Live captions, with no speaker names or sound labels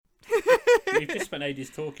we've just spent ages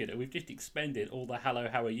talking, and we've just expended all the hello,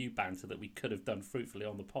 how are you banter that we could have done fruitfully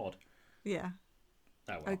on the pod. Yeah.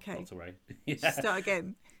 Oh well, Okay. not to worry. Yeah. Start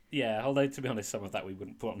again. Yeah, although to be honest, some of that we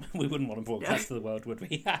wouldn't want to broadcast to the world, would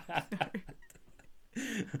we?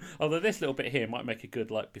 Although this little bit here might make a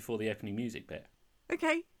good before the opening music bit.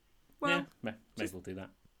 Okay. Well, yeah, maybe we'll do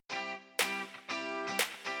that.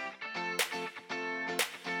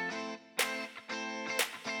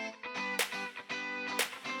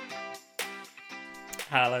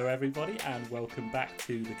 Hello, everybody, and welcome back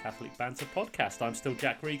to the Catholic Banter podcast. I'm still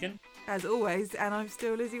Jack Regan. As always, and I'm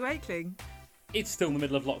still Lizzie Wakeling. It's still in the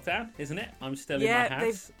middle of lockdown, isn't it? I'm still in my house. Yeah,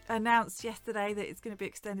 they've announced yesterday that it's going to be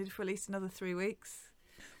extended for at least another 3 weeks.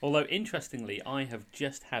 Although, interestingly, I have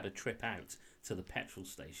just had a trip out to the petrol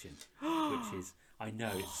station, which is, I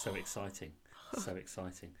know, it's so exciting. So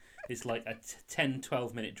exciting. It's like a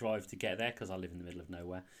 10-12 minute drive to get there because I live in the middle of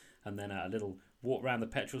nowhere. And then a little walk around the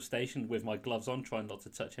petrol station with my gloves on, trying not to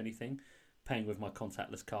touch anything, paying with my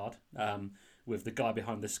contactless card, with the guy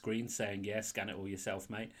behind the screen saying, yeah, scan it all yourself,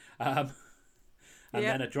 mate. And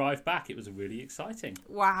then a drive back. It was really exciting.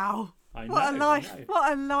 Wow. What a life.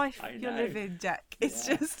 What a life you're living, Jack. It's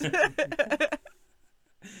just...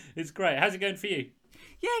 It's great. How's it going for you?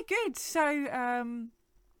 Yeah, good. So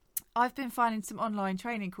I've been finding some online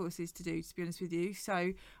training courses to do, to be honest with you.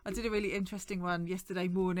 So I did a really interesting one yesterday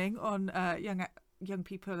morning on young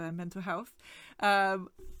people and mental health.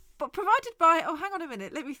 But provided by... Oh, hang on a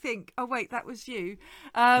minute. Let me think. Oh, wait, that was you.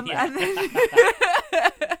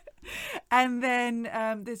 And then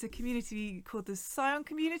there's a community called the Scion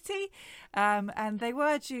Community, and they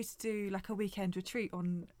were due to do like a weekend retreat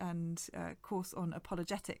and course on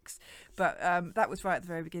apologetics, but that was right at the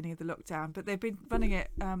very beginning of the lockdown. But they've been running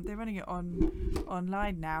it. They're running it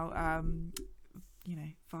online now.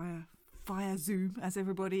 Via Zoom, as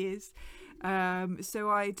everybody is. So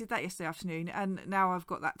I did that yesterday afternoon, and now I've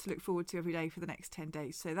got that to look forward to every day for the next 10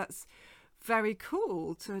 days. So that's very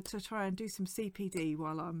cool to try and do some CPD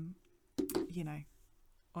while I'm,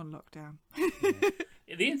 on lockdown.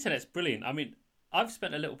 The internet's brilliant. I mean, I've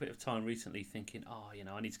spent a little bit of time recently thinking,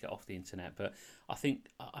 I need to get off the internet. But I think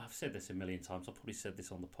I've said this a million times. I've probably said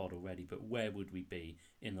this on the pod already. But where would we be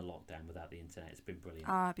in the lockdown without the internet? It's been brilliant.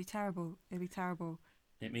 It'd be terrible. It'd be terrible.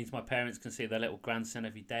 It means my parents can see their little grandson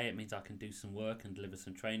every day. It means I can do some work and deliver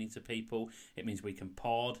some training to people. It means we can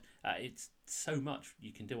pod. It's so much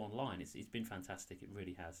you can do online. It's been fantastic. It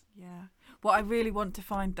really has. Yeah. What I really want to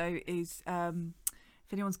find, though, is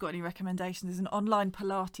if anyone's got any recommendations, there's an online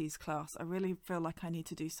Pilates class. I really feel like I need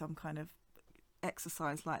to do some kind of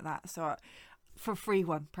exercise like that. So for a free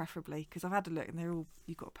one, preferably, because I've had a look and they're all,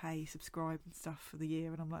 you've got to pay, subscribe and stuff for the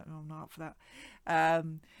year. And I'm like, I'm not up for that.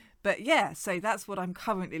 But yeah, so that's what I'm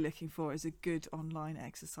currently looking for, is a good online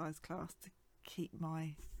exercise class to keep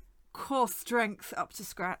my core strength up to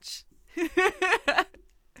scratch.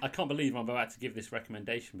 I can't believe I'm about to give this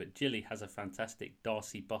recommendation, but Jilly has a fantastic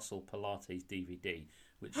Darcy Bustle Pilates DVD,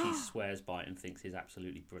 which she swears by and thinks is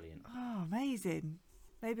absolutely brilliant. Oh, amazing.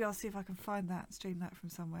 Maybe I'll see if I can find that, stream that from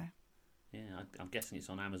somewhere. Yeah, I'm guessing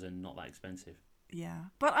it's on Amazon, not that expensive. Yeah,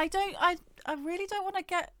 but I really don't want to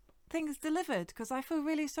get things delivered, because I feel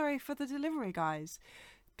really sorry for the delivery guys,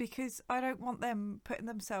 because I don't want them putting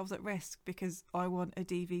themselves at risk because I want a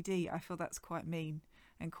DVD. I feel that's quite mean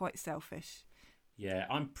and quite selfish. Yeah,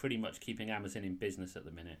 I'm pretty much keeping Amazon in business at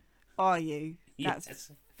the minute. Are you? Yes.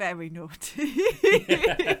 That's very naughty.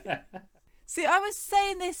 See, I was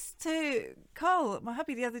saying this to Cole, my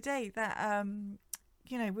hubby, the other day, that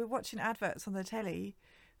we're watching adverts on the telly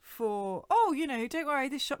for, don't worry,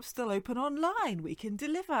 this shop's still open online, we can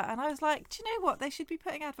deliver. And I was like, do you know what? They should be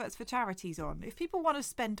putting adverts for charities on. If people want to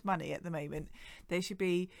spend money at the moment, they should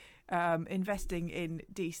be investing in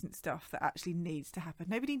decent stuff that actually needs to happen.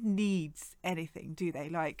 Nobody needs anything, do they?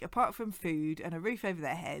 Like, apart from food and a roof over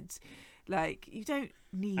their heads, like, you don't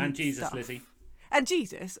need And Jesus, stuff. Lizzie. And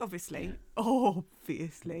Jesus, obviously. Yeah.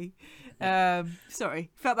 Obviously. Sorry,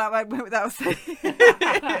 felt that way that was saying.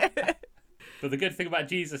 But the good thing about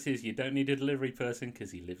Jesus is you don't need a delivery person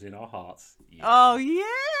because he lives in our hearts. Yeah. Oh, yeah?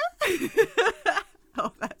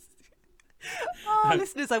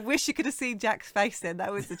 Listeners, I wish you could have seen Jack's face then.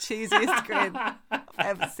 That was the cheesiest grin I've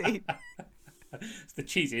ever seen. It's the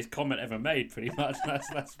cheesiest comment ever made, pretty much.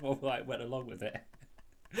 That's what went along with it.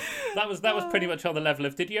 That was pretty much on the level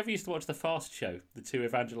of... Did you ever used to watch The Fast Show? The two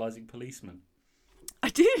evangelising policemen? I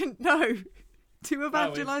didn't know. Two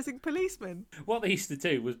evangelising policemen. What they used to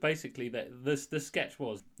do was basically the sketch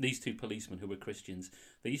was these two policemen who were Christians.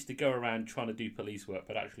 They used to go around trying to do police work,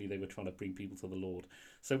 but actually they were trying to bring people to the Lord.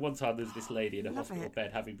 So one time there was this lady in a hospital bed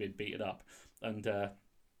having been beaten up, and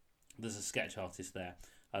there's a sketch artist there,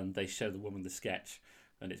 and they show the woman the sketch,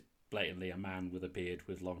 and it's blatantly a man with a beard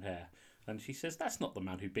with long hair. And she says, "That's not the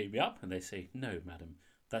man who beat me up." And they say, "No, madam,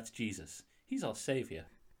 that's Jesus. He's our saviour."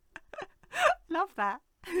 Love that.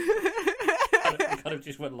 Kind of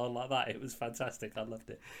just went along like that. It was fantastic. I loved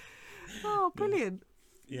it. Oh, brilliant.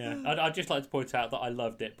 Yeah, I'd just like to point out that I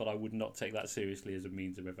loved it, but I would not take that seriously as a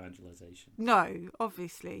means of evangelisation. No,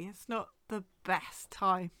 obviously. It's not the best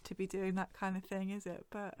time to be doing that kind of thing, is it?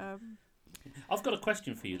 But I've got a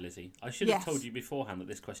question for you, Lizzie. I should have told you beforehand that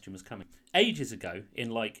this question was coming. Ages ago,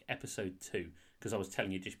 in like episode 2, because I was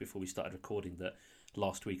telling you just before we started recording that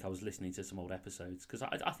last week I was listening to some old episodes, because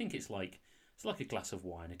I think it's like a glass of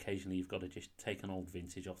wine. Occasionally you've got to just take an old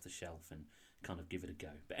vintage off the shelf and kind of give it a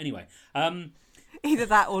go. But anyway... either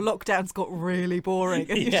that or lockdown's got really boring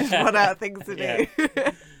and you just run out of things to do.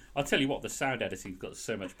 I'll tell you what, the sound editing's got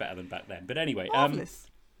so much better than back then. But anyway... Marvellous.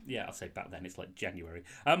 Yeah, I'll say back then. It's like January.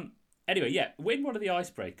 Anyway, yeah, in one of the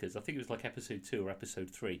icebreakers, I think it was like episode 2 or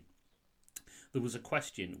episode 3, there was a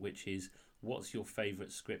question which is, what's your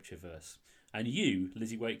favourite scripture verse? And you,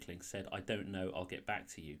 Lizzie Wakeling, said, "I don't know, I'll get back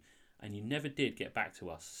to you." And you never did get back to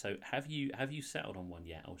us. So have you settled on one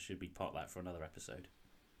yet, or should we part that for another episode?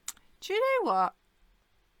 Do you know what?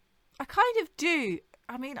 I kind of do.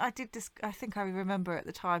 I mean, I think I remember at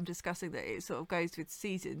the time discussing that it sort of goes with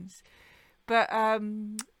seasons. But I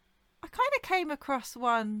kind of came across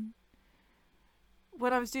one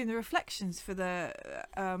when I was doing the reflections for the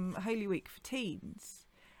Holy Week for teens.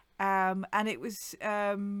 And it was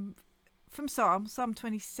from Psalm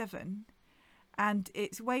 27. And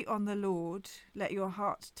it's "Wait on the Lord, let your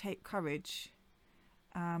heart take courage,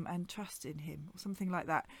 and trust in him," or something like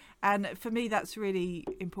that. And for me, that's really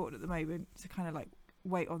important at the moment, to kind of like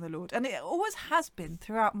wait on the Lord. And it always has been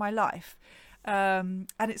throughout my life. And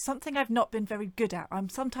it's something I've not been very good at. I'm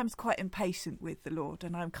sometimes quite impatient with the Lord,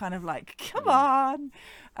 and I'm kind of like, come on.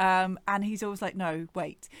 And he's always like, no,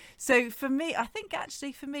 wait. So for me, I think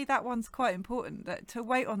actually for me, that one's quite important, that to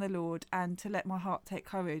wait on the Lord and to let my heart take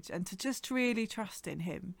courage and to just really trust in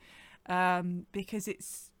him. Because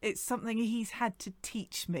it's something he's had to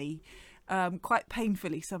teach me, quite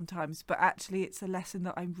painfully sometimes, but actually it's a lesson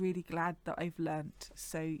that I'm really glad that I've learnt.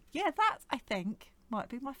 So yeah, that I think might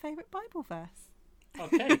be my favourite Bible verse.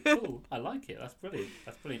 Okay, cool. I like it. That's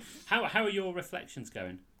brilliant. How are your reflections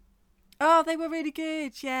going? Oh, they were really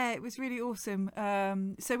good. Yeah, it was really awesome.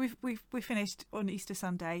 So we finished on Easter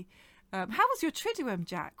Sunday. How was your Triduum,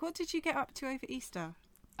 Jack? What did you get up to over Easter?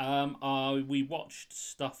 We watched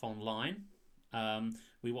stuff online.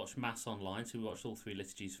 We watched Mass online, so we watched all 3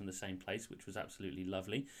 liturgies from the same place, which was absolutely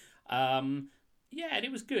lovely. Yeah, and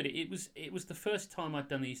it was good. It was the first time I'd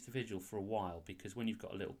done the Easter Vigil for a while, because when you've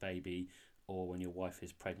got a little baby, or when your wife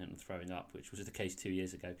is pregnant and throwing up, which was the case 2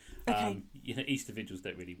 years ago, Easter Vigils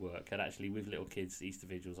don't really work. And actually, with little kids, Easter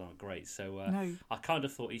Vigils aren't great. So no. I kind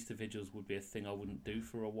of thought Easter Vigils would be a thing I wouldn't do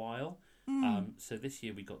for a while. So this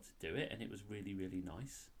year we got to do it, and it was really, really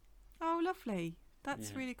nice. Oh, lovely.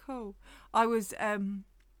 That's really cool. I was...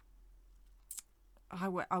 I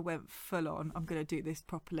went full on. I'm going to do this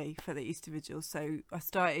properly for the Easter Vigil. So I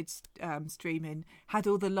started streaming, had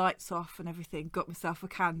all the lights off and everything, got myself a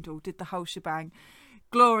candle, did the whole shebang.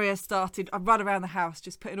 Gloria started. I ran around the house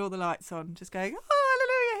just putting all the lights on, just going, "Oh,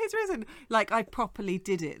 hallelujah, he's risen." Like I properly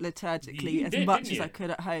did it liturgically as much as I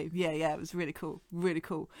could at home. Yeah, it was really cool. Really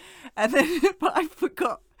cool. And then, but I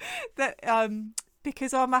forgot that...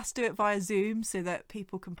 because our Mass do it via Zoom so that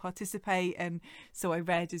people can participate, and so I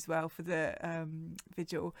read as well for the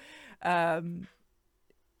vigil.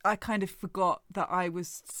 I kind of forgot that I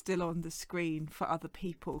was still on the screen for other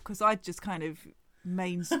people, because I just kind of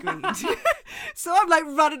main screened. So I'm like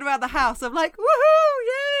running around the house. I'm like,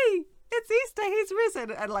 woohoo, yay, it's Easter, he's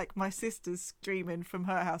risen. And like my sister's screaming from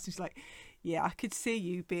her house, and she's like, yeah, I could see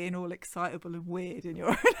you being all excitable and weird in your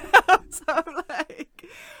own house. I'm like...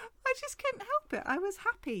 I just couldn't help it. I was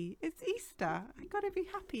happy. It's Easter. I got to be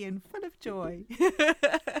happy and full of joy.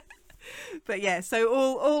 But yeah, so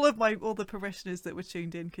all the parishioners that were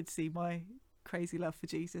tuned in could see my crazy love for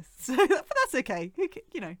Jesus. So, but that's okay.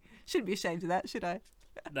 Shouldn't be ashamed of that, should I?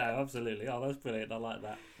 No, absolutely. Oh, that's brilliant. I like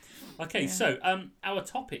that. Okay, so our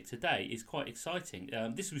topic today is quite exciting.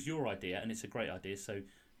 This was your idea, and it's a great idea, so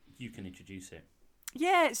you can introduce it.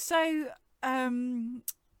 Yeah, so...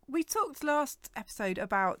 we talked last episode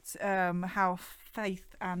about how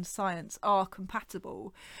faith and science are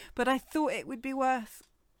compatible, but I thought it would be worth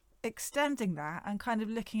extending that and kind of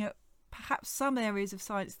looking at perhaps some areas of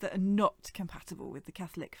science that are not compatible with the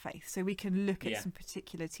Catholic faith. So we can look at some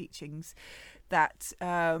particular teachings that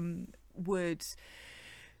would,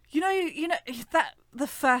 You know that the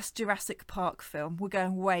first Jurassic Park film. We're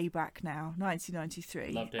going way back now,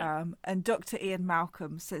 1993. Loved it. And Dr. Ian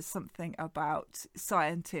Malcolm says something about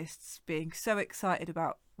scientists being so excited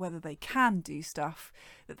about whether they can do stuff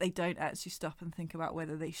that they don't actually stop and think about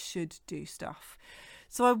whether they should do stuff.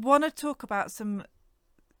 So I want to talk about some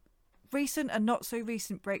recent and not so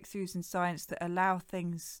recent breakthroughs in science that allow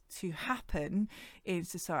things to happen in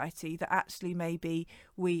society that actually maybe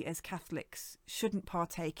we as Catholics shouldn't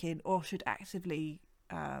partake in or should actively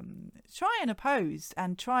try and oppose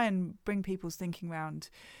and try and bring people's thinking round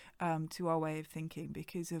to our way of thinking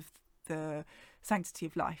because of the sanctity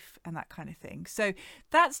of life and that kind of thing. So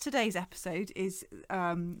that's today's episode, is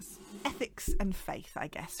ethics and faith, I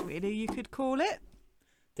guess, really, you could call it.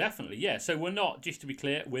 Definitely, yeah. So we're not, just to be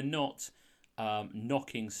clear, we're not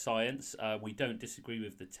knocking science. We don't disagree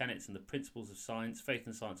with the tenets and the principles of science. Faith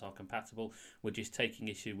and science are compatible. We're just taking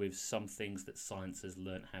issue with some things that science has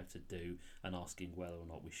learnt how to do and asking whether or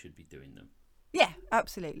not we should be doing them. Yeah,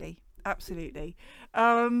 absolutely. Absolutely.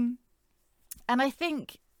 And I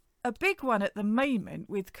think a big one at the moment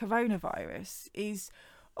with coronavirus is,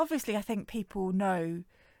 obviously, I think people know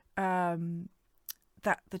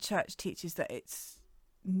that the church teaches that it's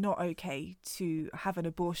not okay to have an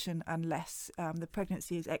abortion unless the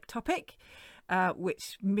pregnancy is ectopic,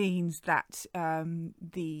 which means that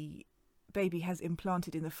the baby has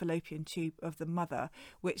implanted in the fallopian tube of the mother,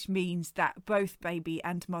 which means that both baby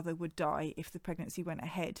and mother would die if the pregnancy went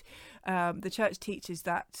ahead. The church teaches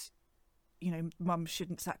that, you know, mum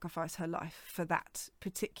shouldn't sacrifice her life for that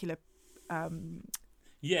particular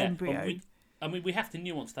embryo. We have to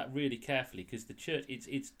nuance that really carefully because the church,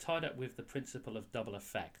 it's tied up with the principle of double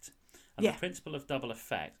effect. And the principle of double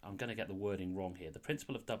effect, I'm going to get the wording wrong here. The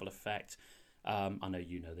principle of double effect, I know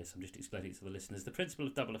you know this, I'm just explaining it to the listeners. The principle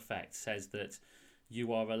of double effect says that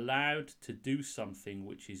you are allowed to do something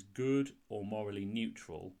which is good or morally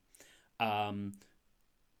neutral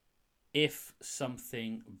if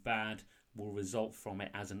something bad will result from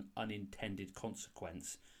it as an unintended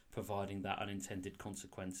consequence, providing that unintended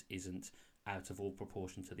consequence isn't out of all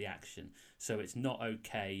proportion to the action. So it's not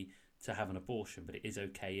okay to have an abortion, but it is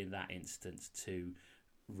okay in that instance to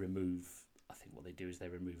remove, I think what they do is they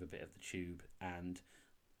remove a bit of the tube, and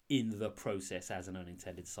in the process, as an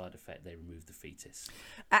unintended side effect, they remove the fetus.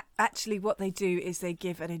 Actually, what they do is they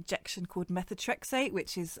give an injection called methotrexate,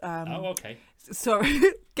 which is... oh, okay. Sorry,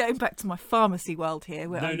 going back to my pharmacy world here.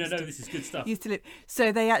 Where No, this is good stuff. Used to live.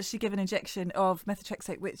 So they actually give an injection of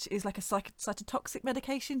methotrexate, which is like a cytotoxic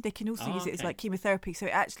medication. They can also use it as like chemotherapy. So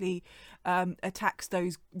it actually attacks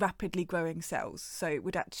those rapidly growing cells. So it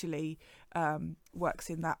would actually works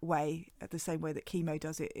in that way, the same way that chemo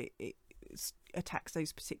does it. It attacks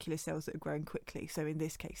those particular cells that are growing quickly, so in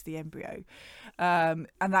this case the embryo, and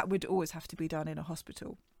that would always have to be done in a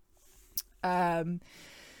hospital.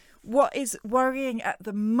 What is worrying at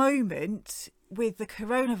the moment with the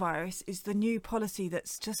coronavirus is the new policy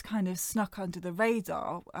that's just kind of snuck under the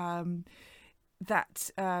radar,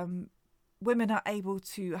 that women are able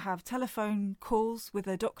to have telephone calls with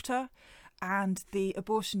a doctor, and the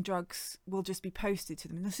abortion drugs will just be posted to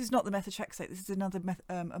them. And this is not the methotrexate, this is another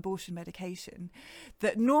abortion medication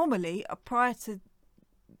that normally, prior to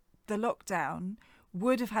the lockdown,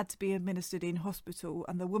 would have had to be administered in hospital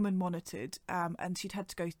and the woman monitored, and she'd had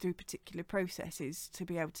to go through particular processes to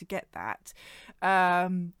be able to get that.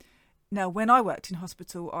 Now, when I worked in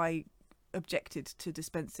hospital, I objected to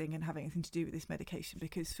dispensing and having anything to do with this medication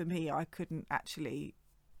because for me, I couldn't actually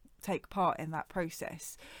take part in that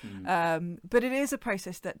process. But it is a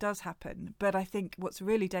process that does happen. But I think what's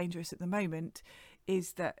really dangerous at the moment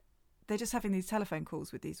is that they're just having these telephone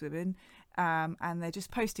calls with these women, and they're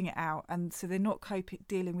just posting it out, and so they're not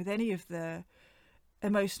dealing with any of the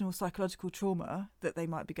emotional, psychological trauma that they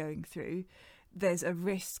might be going through. There's a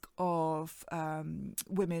risk of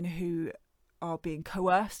women who are being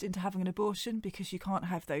coerced into having an abortion because you can't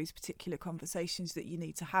have those particular conversations that you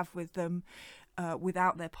need to have with them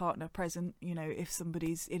without their partner present. You know, if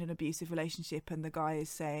somebody's in an abusive relationship and the guy is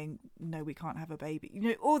saying, no, we can't have a baby, you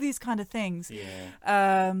know, all these kind of things.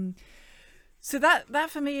 So that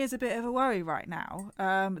for me is a bit of a worry right now,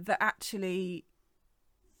 that actually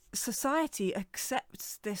society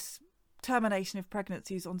accepts this termination of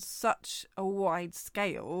pregnancies on such a wide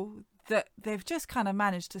scale that they've just kind of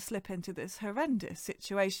managed to slip into this horrendous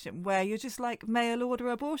situation where you're just like mail order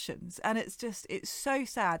abortions, and it's so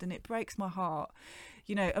sad and it breaks my heart,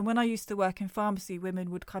 you know. And when I used to work in pharmacy, women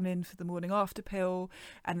would come in for the morning after pill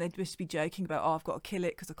and they'd just be joking about, oh, I've got to kill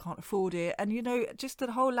it because I can't afford it, and you know, just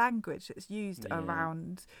the whole language that's used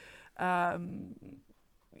around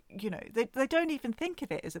they don't even think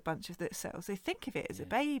of it as a bunch of cells. They think of it as a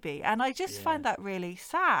baby. And I just Yeah. find that really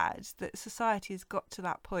sad that society has got to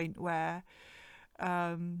that point where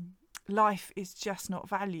life is just not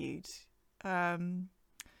valued.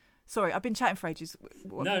 Sorry, I've been chatting for ages.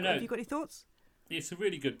 Have you got any thoughts? It's a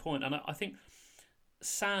really good point. And I think,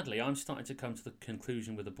 sadly, I'm starting to come to the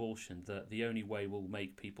conclusion with abortion that the only way we'll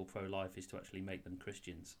make people pro-life is to actually make them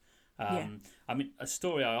Christians. I mean, a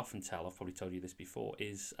story I often tell, I've probably told you this before,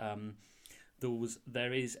 is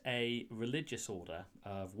there is a religious order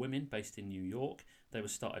of women based in New York. They were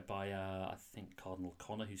started by, I think, Cardinal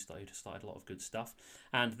Connor, who started a lot of good stuff.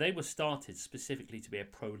 And they were started specifically to be a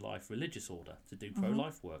pro-life religious order, to do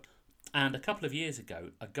pro-life work. And a couple of years ago,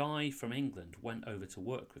 a guy from England went over to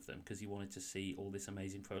work with them because he wanted to see all this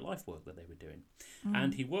amazing pro-life work that they were doing.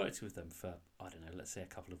 And he worked with them for, I don't know, let's say a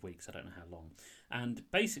couple of weeks. I don't know how long. And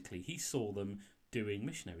basically, he saw them doing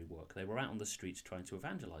missionary work. They were out on the streets trying to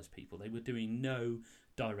evangelise people. They were doing no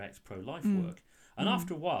direct pro-life work. And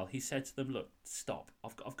after a while, he said to them, look, stop.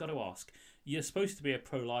 I've got to ask. You're supposed to be a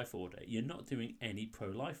pro-life order. You're not doing any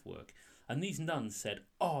pro-life work. And these nuns said,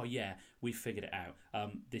 oh, yeah, we figured it out.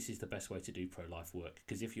 This is the best way to do pro-life work.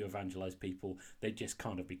 Because if you evangelise people, they just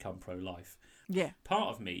kind of become pro-life. Yeah. Part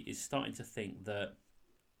of me is starting to think that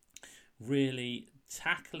really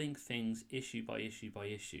tackling things issue by issue by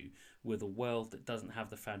issue with a world that doesn't have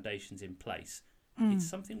the foundations in place, it's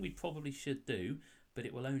something we probably should do, but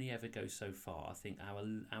it will only ever go so far. I think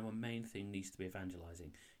our main thing needs to be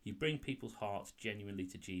evangelising. You bring people's hearts genuinely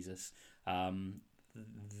to Jesus,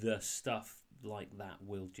 the stuff like that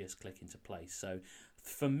will just click into place. So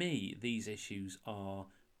for me, these issues are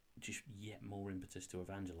just yet more impetus to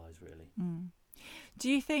evangelise, really. Do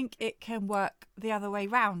you think it can work the other way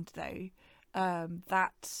round, though?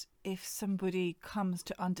 That if somebody comes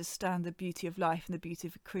to understand the beauty of life and the beauty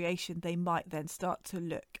of creation, they might then start to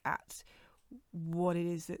look at what it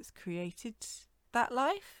is that's created that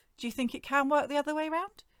life? Do you think it can work the other way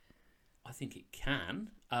round? I think it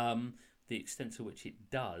can. The extent to which it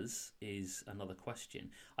does is another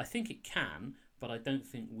question. I think it can, but I don't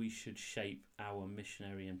think we should shape our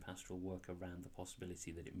missionary and pastoral work around the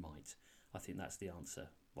possibility that it might. I think that's the answer.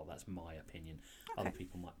 Well, that's my opinion. Okay. Other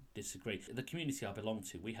people might disagree. The community I belong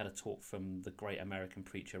to, we had a talk from the great American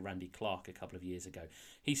preacher Randy Clark a couple of years ago.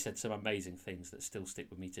 He said some amazing things that still stick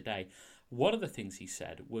with me today. One of the things he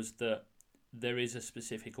said was that there is a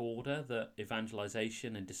specific order that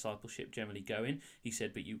evangelization and discipleship generally go in. He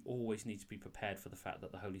said, but you always need to be prepared for the fact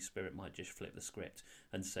that the Holy Spirit might just flip the script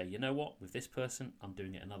and say, you know what, with this person, I'm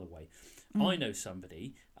doing it another way. I know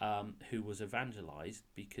somebody who was evangelized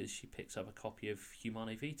because she picked up a copy of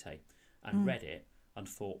Humane Vitae and read it and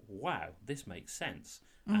thought, wow, this makes sense.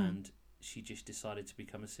 And she just decided to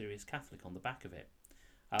become a serious Catholic on the back of it.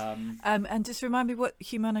 And just remind me what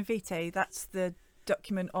Humane Vitae, that's the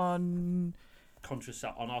document on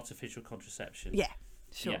artificial contraception. Yeah,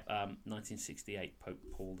 sure. Yeah, 1968, Pope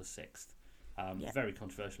Paul VI. Very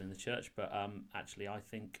controversial in the church, but actually I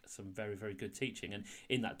think some very, very good teaching. And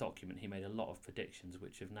in that document, he made a lot of predictions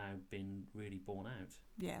which have now been really borne out.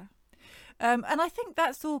 Yeah. And I think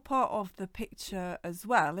that's all part of the picture as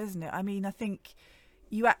well, isn't it? I mean, I think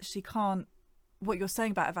you actually can't, what you're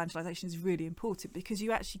saying about evangelisation is really important because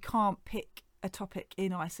you actually can't pick a topic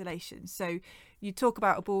in isolation. So you talk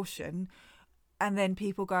about abortion and then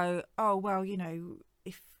people go, oh, well, you know,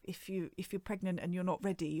 if you're pregnant and you're not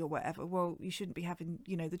ready or whatever, well, you shouldn't be having,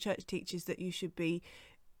 you know, the church teaches that you should be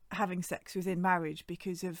having sex within marriage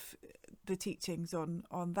because of the teachings on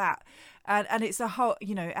that. And it's a whole,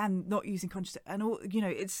 you know, and not using contraception and all, you know,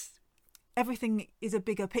 it's, everything is a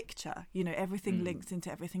bigger picture, you know, everything links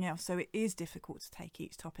into everything else. So it is difficult to take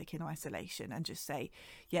each topic in isolation and just say,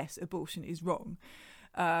 yes, abortion is wrong.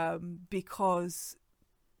 Because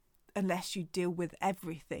unless you deal with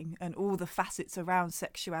everything and all the facets around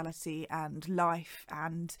sexuality and life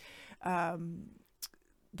and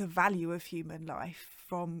the value of human life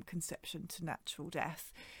from conception to natural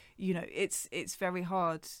death, you know, it's very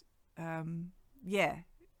hard.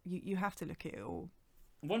 You have to look at it all.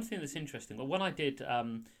 One thing that's interesting, well, when I did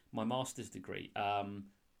my master's degree, I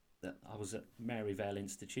was at Maryvale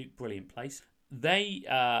Institute, brilliant place. They,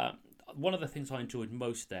 one of the things I enjoyed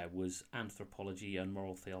most there was anthropology and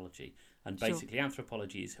moral theology. And basically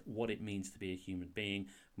anthropology is what it means to be a human being.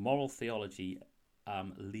 Moral theology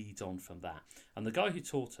leads on from that. And the guy who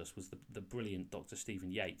taught us was the brilliant Dr.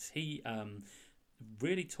 Stephen Yates. He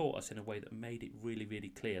really taught us in a way that made it really, really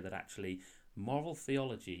clear that actually moral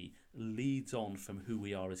theology leads on from who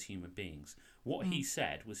we are as human beings. What he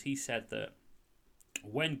said that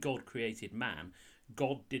when God created man,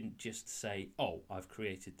 God didn't just say, oh, I've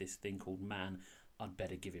created this thing called man. I'd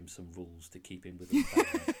better give him some rules to keep him within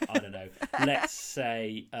bounds. I don't know. Let's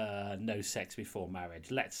say no sex before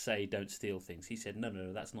marriage. Let's say don't steal things. He said,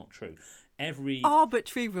 no, that's not true.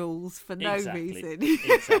 Arbitrary rules for no reason.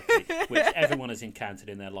 Exactly. Which everyone has encountered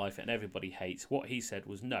in their life and everybody hates. What he said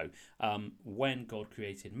was no. When God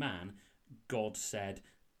created man, God said,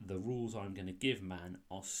 the rules I'm going to give man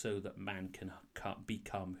are so that man can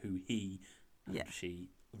become who he and she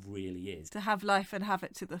really is. To have life and have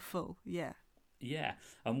it to the full, yeah. Yeah,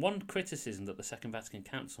 and one criticism that the Second Vatican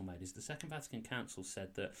Council made is the Second Vatican Council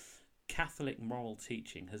said that Catholic moral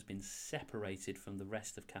teaching has been separated from the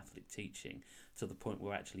rest of Catholic teaching to the point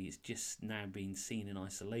where actually it's just now being seen in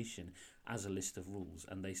isolation as a list of rules.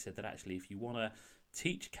 And they said that actually if you want to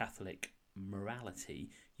teach Catholic morality,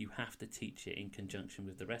 you have to teach it in conjunction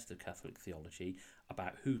with the rest of Catholic theology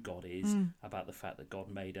about who God is, about the fact that God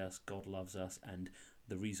made us, God loves us, and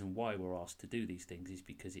the reason why we're asked to do these things is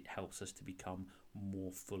because it helps us to become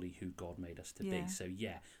more fully who God made us to be. So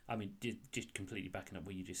I mean, just completely backing up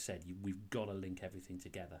what you just said, we've got to link everything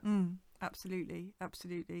together. Absolutely.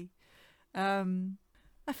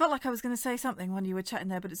 I felt like I was going to say something when you were chatting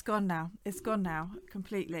there, but it's gone now. It's gone now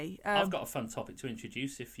completely. I've got a fun topic to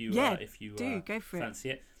introduce if you go for fancy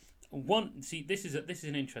it. This is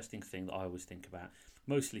an interesting thing that I always think about,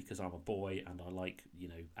 mostly because I'm a boy and I like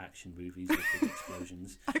action movies with big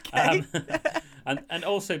explosions. Okay. And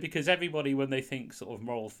also because everybody, when they think sort of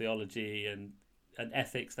moral theology and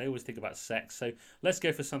ethics, they always think about sex. So let's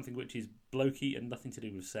go for something which is blokey and nothing to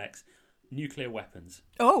do with sex. Nuclear weapons.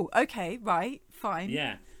 Oh, okay, right, fine.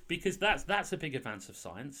 Yeah, because that's a big advance of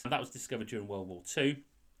science. That was discovered during World War II.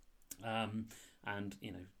 And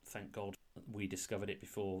thank God we discovered it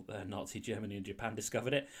before Nazi Germany and Japan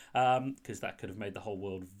discovered it, because that could have made the whole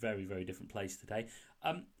world a very, very different place today.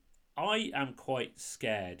 I am quite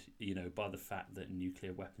scared, by the fact that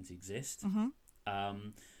nuclear weapons exist.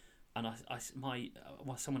 And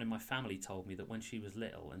someone in my family told me that when she was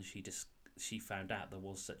little and she found out there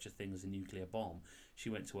was such a thing as a nuclear bomb, she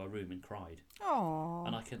went to her room and cried. Oh.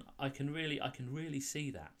 And I can really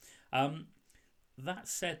see that. That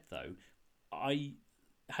said, though,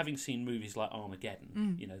 having seen movies like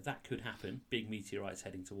Armageddon, that could happen. Big meteorites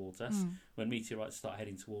heading towards us. When meteorites start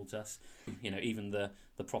heading towards us, even the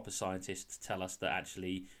proper scientists tell us that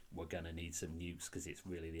actually we're going to need some nukes because it's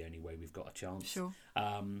really the only way we've got a chance. Sure.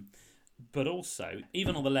 But also,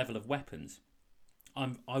 even on the level of weapons,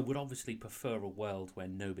 I would obviously prefer a world where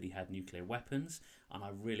nobody had nuclear weapons, and I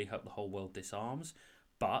really hope the whole world disarms.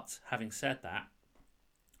 But having said that,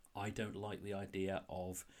 I don't like the idea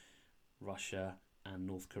of Russia and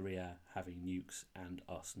North Korea having nukes and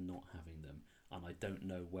us not having them. And I don't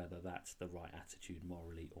know whether that's the right attitude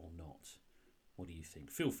morally or not. What do you think?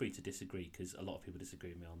 Feel free to disagree, because a lot of people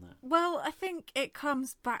disagree with me on that. Well, I think it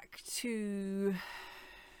comes back to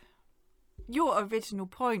your original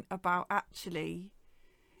point about actually,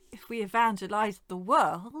 if we evangelised the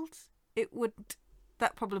world,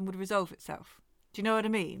 that problem would resolve itself. Do you know what I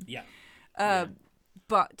mean? Yeah.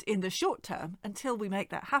 But in the short term, until we make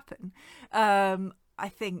that happen, I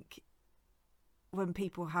think when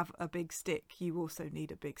people have a big stick, you also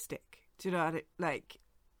need a big stick. Do you know what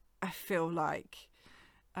I feel like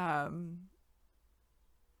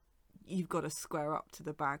you've got to square up to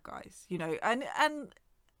the bad guys, and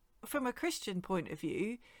from a Christian point of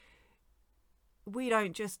view, we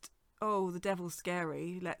don't just, the devil's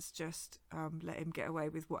scary, let's just let him get away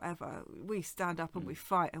with whatever. We stand up and we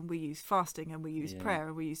fight, and we use fasting, and we use prayer,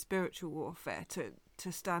 and we use spiritual warfare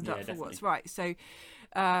to stand up for definitely. what's right. So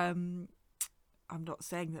I'm not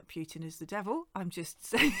saying that Putin is the devil. I'm just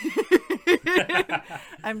saying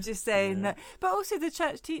that. But also the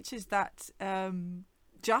church teaches that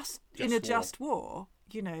just in a just war,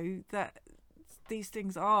 that these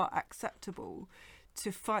things are acceptable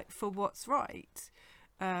to fight for what's right.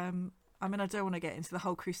 I mean, I don't want to get into the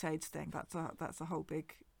whole Crusades thing. That's a whole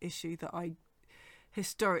big issue that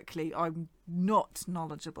historically I'm not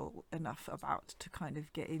knowledgeable enough about to kind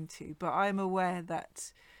of get into. But I'm aware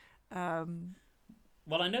that.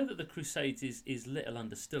 Well, I know that the Crusades is little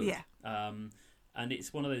understood. Yeah. And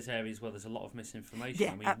it's one of those areas where there's a lot of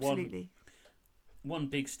misinformation. Yeah, absolutely. One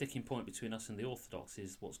big sticking point between us and the Orthodox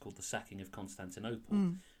is what's called the sacking of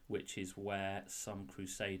Constantinople, which is where some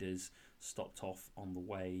crusaders stopped off on the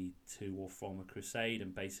way to or from a crusade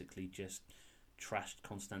and basically just trashed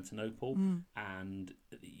Constantinople. And,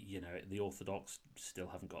 the Orthodox still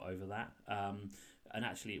haven't got over that. And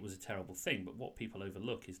actually it was a terrible thing. But what people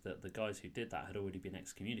overlook is that the guys who did that had already been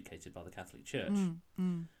excommunicated by the Catholic Church.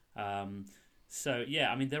 So,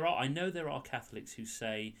 yeah, I mean, I know there are Catholics who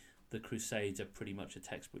say the Crusades are pretty much a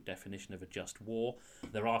textbook definition of a just war.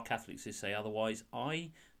 There are Catholics who say otherwise.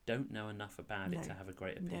 I don't know enough about it to have a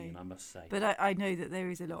great opinion, I must say. But I know that there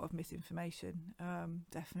is a lot of misinformation,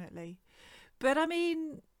 definitely. But I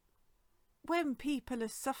mean, when people are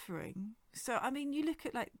suffering, so I mean, you look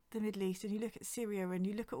at like the Middle East and you look at Syria and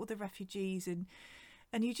you look at all the refugees and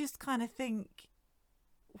you just kind of think,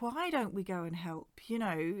 why don't we go and help, you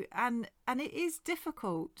know? And it is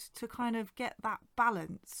difficult to kind of get that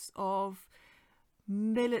balance of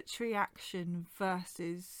military action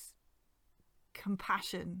versus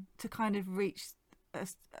compassion to kind of reach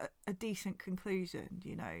a decent conclusion,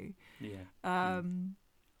 you know.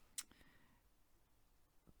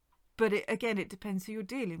 But it depends who you're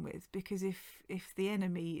dealing with, because if the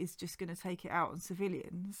enemy is just going to take it out on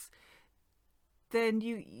civilians, then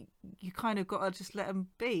you kind of got to just let them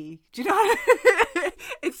be. Do you know?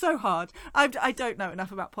 It's so hard. I don't know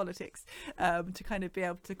enough about politics to kind of be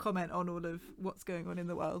able to comment on all of what's going on in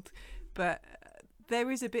the world, but there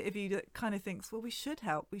is a bit of you that kind of thinks, well, we should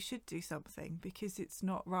help, we should do something, because it's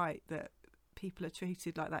not right that people are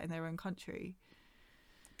treated like that in their own country.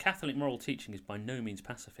 Catholic moral teaching is by no means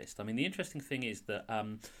pacifist. I mean, the interesting thing is that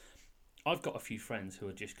I've got a few friends who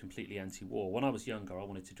are just completely anti-war. When I was younger, I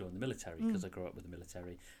wanted to join the military because I grew up with the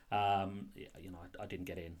military. You know, I didn't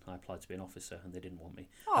get in. I applied to be an officer and they didn't want me.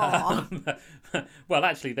 Well,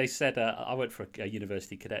 actually, they said I went for a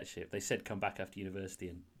university cadetship. They said come back after university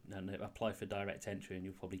and apply for direct entry and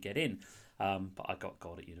you'll probably get in. But I got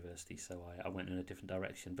God at university, so I went in a different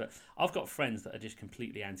direction. But I've got friends that are just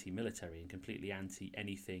completely anti-military and completely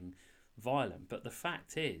anti-anything violent. But the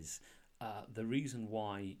fact is, the reason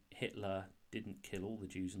why Hitler didn't kill all the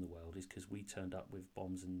Jews in the world is because we turned up with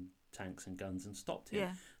bombs and tanks and guns and stopped him.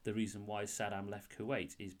 Yeah. The reason why Saddam left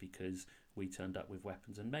Kuwait is because we turned up with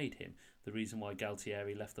weapons and made him. The reason why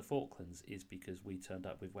Galtieri left the Falklands is because we turned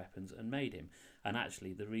up with weapons and made him. And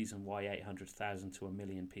actually, the reason why 800,000 to 1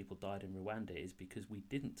 million people died in Rwanda is because we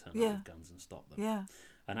didn't turn up with guns and stop them. Yeah.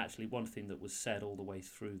 And actually, one thing that was said all the way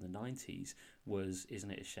through the 90s was,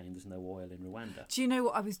 isn't it a shame there's no oil in Rwanda? Do you know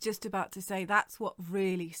what I was just about to say? That's what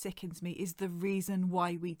really sickens me, is the reason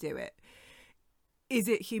why we do it. Is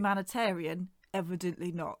it humanitarian?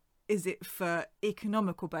 Evidently not. Is it for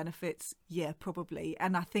economical benefits? Yeah, probably.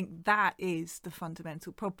 And I think that is the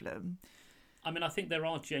fundamental problem. I mean, I think there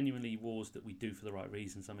are genuinely wars that we do for the right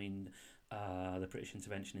reasons. I mean, the British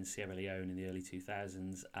intervention in Sierra Leone in the early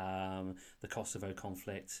 2000s, the Kosovo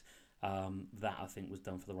conflict, that I think was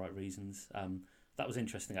done for the right reasons. That was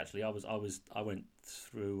interesting, actually. I went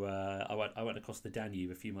across the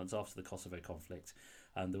Danube a few months after the Kosovo conflict,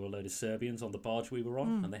 and there were a load of Serbians on the barge we were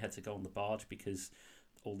on, and they had to go on the barge because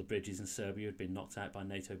all the bridges in Serbia had been knocked out by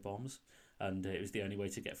NATO bombs, and it was the only way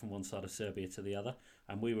to get from one side of Serbia to the other.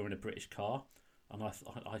 And we were in a British car, and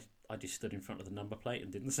I just stood in front of the number plate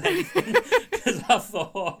and didn't say anything because I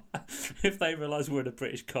thought, if they realise we're in a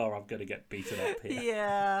British car, I'm going to get beaten up here.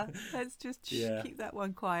 Yeah, let's just keep that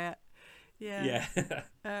one quiet. Yeah.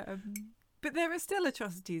 But there are still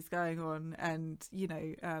atrocities going on, and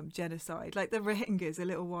genocide, like the Rohingyas a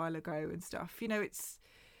little while ago and stuff. You know, it's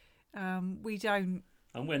we don't.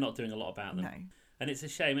 And we're not doing a lot about them. No. And it's a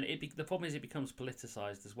shame. And the problem is it becomes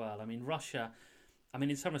politicised as well. I mean, Russia,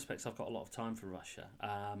 in some respects, I've got a lot of time for Russia.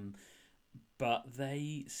 But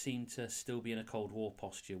they seem to still be in a Cold War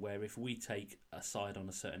posture where if we take a side on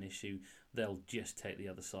a certain issue, they'll just take the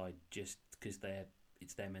other side just because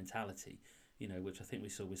it's their mentality, which I think we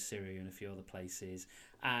saw with Syria and a few other places.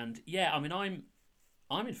 And yeah,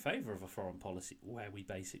 I'm in favour of a foreign policy where we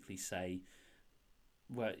basically say,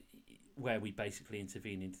 where we basically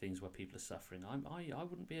intervene in things where people are suffering. I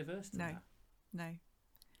wouldn't be averse to that. No.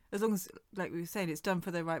 As long as, like we were saying, it's done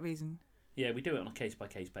for the right reason. Yeah, we do it on a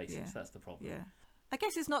case-by-case basis. Yeah. That's the problem. Yeah. I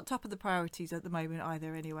guess it's not top of the priorities at the moment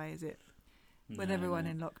either anyway, is it? With everyone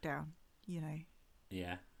in lockdown,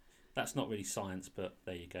 Yeah. That's not really science, but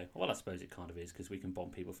there you go. Well, I suppose it kind of is because we can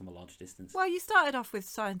bomb people from a large distance. Well, you started off with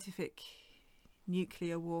scientific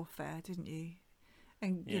nuclear warfare, didn't you?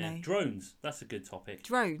 And drones. That's a good topic.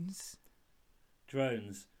 Drones.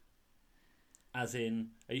 As in,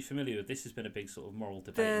 are you familiar with this? Has been a big sort of moral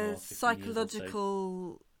debate. The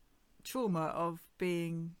psychological trauma of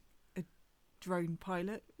being a drone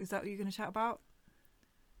pilot. Is that what you're going to chat about?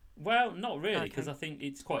 Well, not really, because I think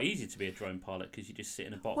it's quite easy to be a drone pilot because you just sit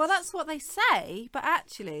in a box. Well, that's what they say, but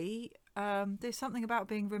actually, there's something about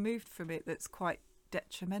being removed from it that's quite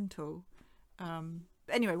detrimental.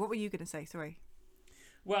 Anyway, what were you going to say? Sorry.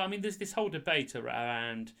 Well, there's this whole debate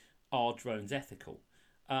around, are drones ethical?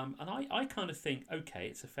 And I kind of think, okay,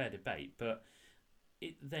 it's a fair debate, but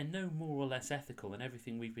they're no more or less ethical than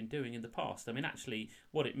everything we've been doing in the past. I mean, actually,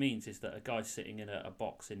 what it means is that a guy sitting in a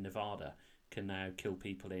box in Nevada can now kill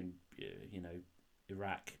people in,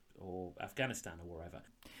 Iraq or Afghanistan or wherever.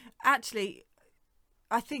 Actually,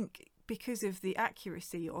 I think because of the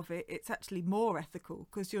accuracy of it, it's actually more ethical,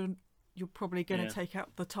 because you're probably going to take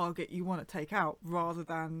out the target you want to take out rather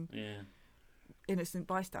than innocent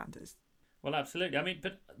bystanders. Well, absolutely. I mean,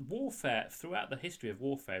 but warfare, throughout the history of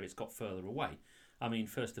warfare, it's got further away. I mean,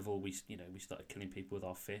 first of all, we started killing people with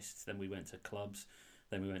our fists. Then we went to clubs.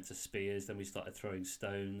 Then we went to spears. Then we started throwing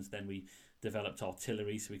stones. Then we developed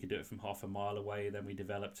artillery so we could do it from half a mile away. Then we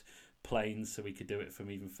developed planes so we could do it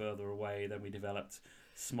from even further away. Then we developed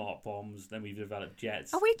smart bombs. Then we developed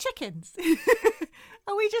jets. Are we chickens?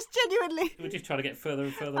 Are we just genuinely... We're just trying to get further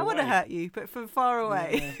and further away. I want to hurt you, but from far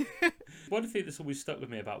away. Yeah. One thing that's always stuck with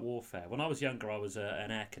me about warfare, when I was younger, I was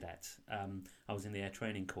an air cadet. I was in the Air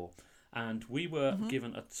Training Corps. And we were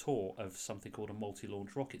given a tour of something called a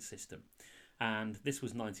multi-launch rocket system. And this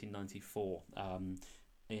was 1994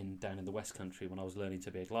 down in the West Country when I was learning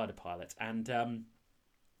to be a glider pilot. And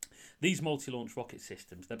these multi-launch rocket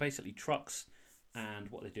systems, they're basically trucks, and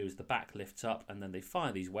what they do is the back lifts up and then they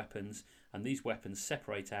fire these weapons, and these weapons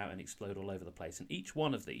separate out and explode all over the place. And each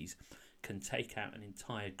one of these can take out an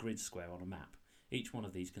entire grid square on a map. Each one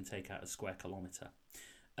of these can take out a square kilometre.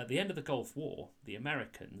 At the end of the Gulf War, the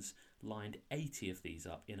Americans lined 80 of these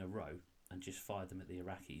up in a row and just fired them at the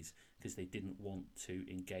Iraqis because they didn't want to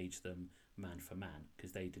engage them man for man,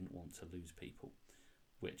 because they didn't want to lose people.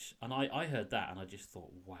 And I heard that and I just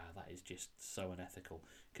thought, wow, that is just so unethical,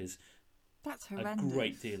 because that's horrendous. A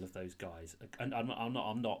great deal of those guys, and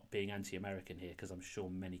I'm not being anti-American here, because I'm sure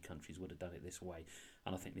many countries would have done it this way,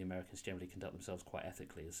 and I think the Americans generally conduct themselves quite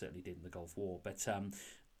ethically, as certainly did in the Gulf War. But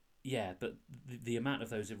but the amount of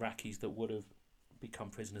those Iraqis that would have become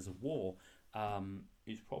prisoners of war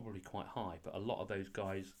is probably quite high. But a lot of those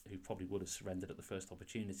guys who probably would have surrendered at the first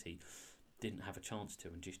opportunity didn't have a chance to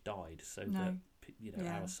and just died. So that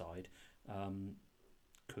our side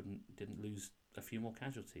didn't lose a few more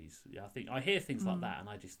casualties. Yeah, I hear things like that, and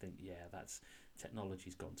I just think, that's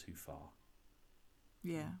technology's gone too far.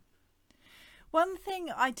 Yeah. One thing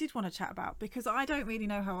I did want to chat about, because I don't really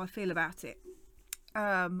know how I feel about it,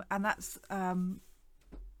 and that's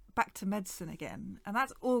back to medicine again, and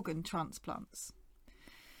that's organ transplants.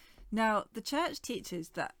 Now, the church teaches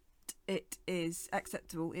that it is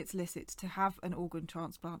acceptable, it's licit to have an organ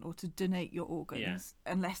transplant or to donate your organs,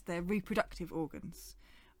 unless they're reproductive organs,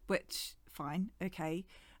 which, fine, okay.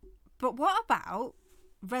 But what about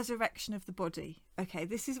resurrection of the body? Okay,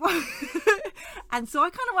 this is what... And so I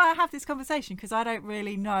kind of want to have this conversation because I don't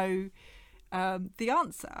really know the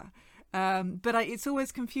answer. But it's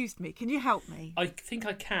always confused me. Can you help me? I think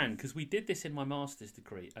I can, because we did this in my master's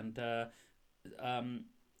degree, and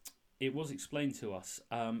it was explained to us.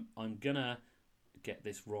 I'm going to get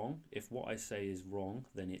this wrong. If what I say is wrong,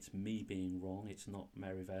 then it's me being wrong. It's not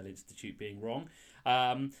Maryvale Institute being wrong.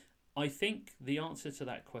 I think the answer to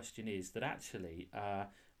that question is that actually,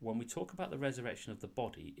 when we talk about the resurrection of the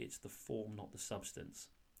body, it's the form, not the substance.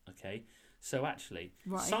 Okay? So actually,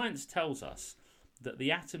 science tells us that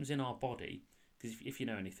the atoms in our body, because if you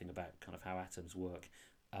know anything about kind of how atoms work,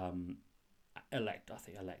 I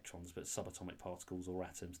think electrons, but subatomic particles or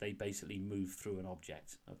atoms, they basically move through an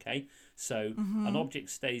object. Okay, so an object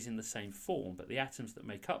stays in the same form, but the atoms that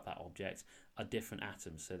make up that object are different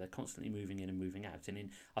atoms, so they're constantly moving in and moving out. And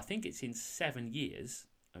I think it's in 7 years,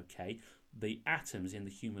 okay, the atoms in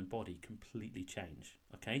the human body completely change.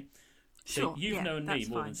 Okay, so you've known me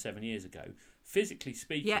more than 7 years ago. Physically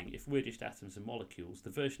speaking, if we're just atoms and molecules, the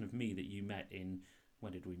version of me that you met in,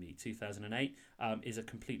 when did we meet? 2008, is a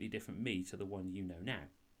completely different me to the one you know now.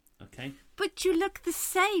 Okay? But you look the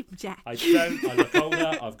same, Jack. I don't. I look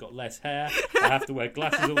older. I've got less hair. I have to wear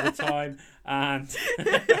glasses all the time. And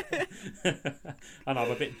and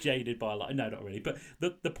I'm a bit jaded by life. No, not really. But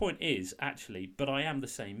the point is, actually, but I am the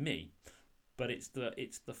same me. But it's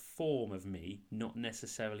the form of me, not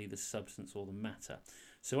necessarily the substance or the matter.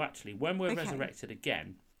 So actually, when we're resurrected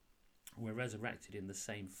again, we're resurrected in the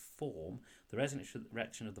same form. The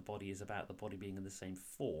resurrection of the body is about the body being in the same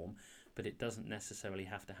form, but it doesn't necessarily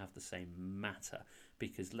have to have the same matter,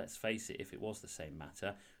 because let's face it, if it was the same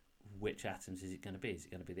matter, which atoms is it going to be? Is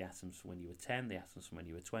it going to be the atoms from when you were 10, the atoms from when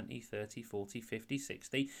you were 20, 30, 40, 50,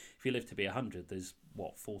 60? If you live to be 100, there's,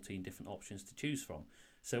 14 different options to choose from.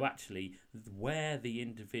 So actually, where the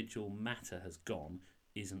individual matter has gone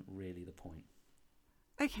isn't really the point.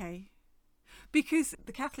 Okay. Because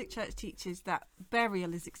the Catholic Church teaches that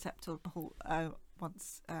burial is acceptable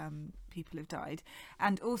once people have died,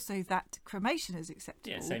 and also that cremation is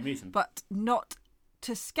acceptable. Yeah, same reason. But not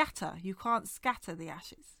to scatter. You can't scatter the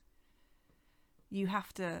ashes. You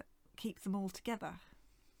have to keep them all together.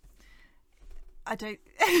 I don't.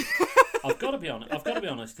 I've got to be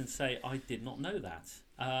honest and say I did not know that.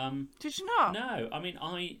 Did you not? No, I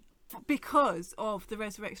mean because of the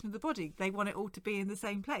resurrection of the body, they want it all to be in the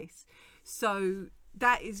same place. So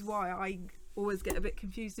that is why I always get a bit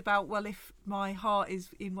confused about, well, if my heart is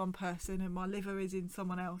in one person and my liver is in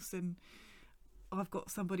someone else and I've got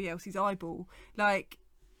somebody else's eyeball, like,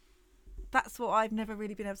 that's what I've never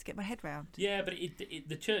really been able to get my head round. Yeah, but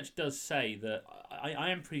the church does say that.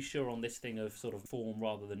 I am pretty sure on this thing of sort of form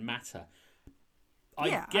rather than matter.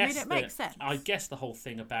 It makes sense. I guess the whole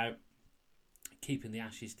thing about keeping the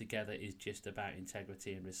ashes together is just about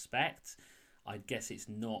integrity and respect. I guess it's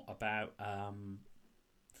not about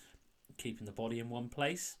keeping the body in one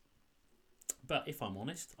place. But if I'm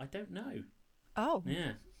honest, I don't know. Oh.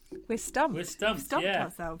 Yeah. We're stumped. We've stumped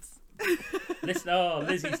ourselves.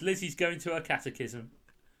 Lizzie's going to her catechism.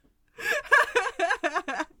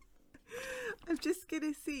 I'm just going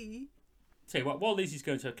to see. Tell you what, while Lizzie's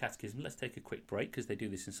going to her catechism, let's take a quick break because they do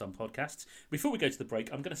this in some podcasts. Before we go to the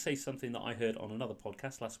break, I'm going to say something that I heard on another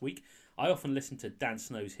podcast last week. I often listen to Dan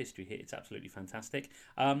Snow's History Hit. It's absolutely fantastic.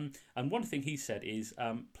 And one thing he said is,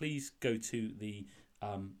 please go to the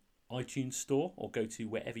iTunes store or go to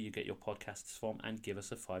wherever you get your podcasts from and give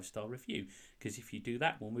us a 5-star review, because if you do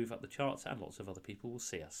that, we'll move up the charts and lots of other people will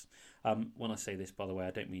see us. When I say this, by the way,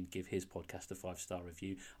 I don't mean give his podcast a 5-star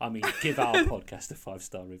review. I mean give our podcast a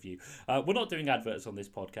 5-star review. We're not doing adverts on this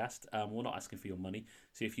podcast. We're not asking for your money.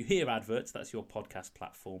 So if you hear adverts, that's your podcast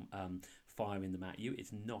platform firing them at you.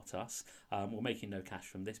 It's not us. We're making no cash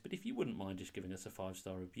from this, but if you wouldn't mind just giving us a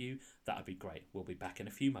 5-star review, that would be great. We'll be back in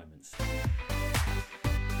a few moments.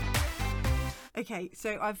 Okay,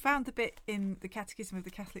 so I've found the bit in the Catechism of the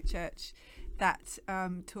Catholic Church that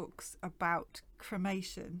talks about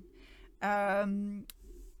cremation. The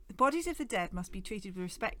bodies of the dead must be treated with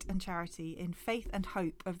respect and charity in faith and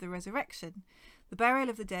hope of the resurrection. The burial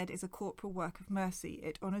of the dead is a corporal work of mercy.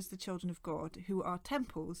 It honours the children of God, who are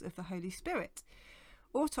temples of the Holy Spirit.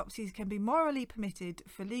 Autopsies can be morally permitted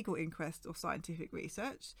for legal inquest or scientific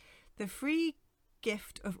research. The free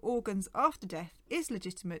gift of organs after death is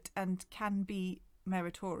legitimate and can be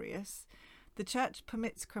meritorious. The Church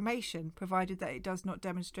permits cremation, provided that it does not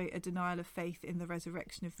demonstrate a denial of faith in the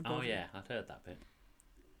resurrection of the body. Oh yeah, I've heard that bit.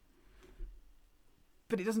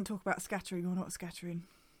 But it doesn't talk about scattering or not scattering.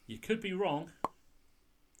 You could be wrong.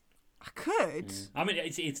 I could. Yeah. I mean,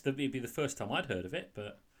 it'd be the first time I'd heard of it,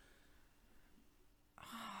 but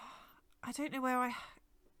I don't know where I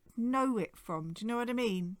know it from. Do you know what I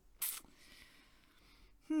mean?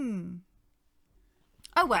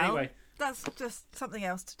 Oh well, anyway, that's just something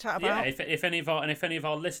else to chat about. Yeah, if any of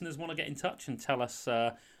our listeners want to get in touch and tell us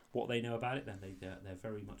what they know about it, then they're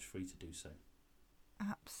very much free to do so.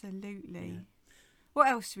 Absolutely. Yeah. What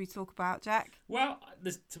else should we talk about, Jack? Well,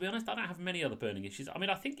 to be honest, I don't have many other burning issues. I mean,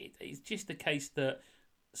 I think it's just the case that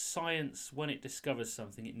science, when it discovers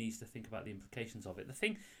something, it needs to think about the implications of it.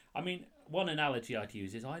 One analogy I'd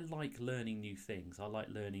use is I like learning new things. I like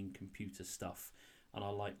learning computer stuff. And I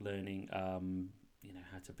like learning, how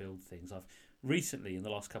to build things. I've recently, in the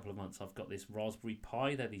last couple of months, I've got this Raspberry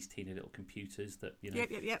Pi. They're these teeny little computers that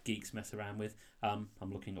geeks mess around with. I'm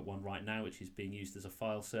looking at one right now, which is being used as a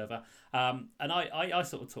file server. And I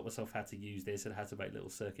sort of taught myself how to use this and how to make little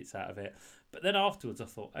circuits out of it. But then afterwards, I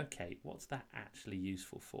thought, okay, what's that actually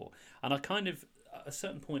useful for? And I kind of, at a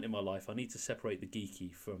certain point in my life, I need to separate the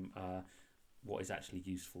geeky from what is actually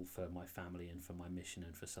useful for my family and for my mission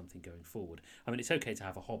and for something going forward. I mean, it's okay to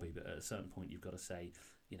have a hobby, but at a certain point you've got to say,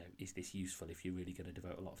 is this useful if you're really going to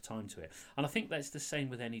devote a lot of time to it? And I think that's the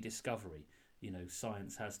same with any discovery.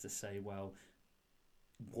 Science has to say, well,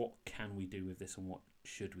 what can we do with this and what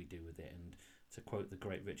should we do with it? And to quote the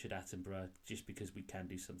great Richard Attenborough, just because we can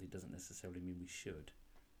do something doesn't necessarily mean we should.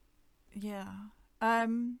 Yeah.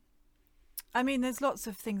 There's lots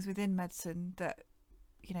of things within medicine that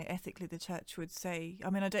ethically the church would say. I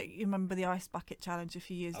mean, you remember the Ice Bucket Challenge a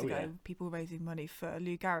few years ago, yeah. People raising money for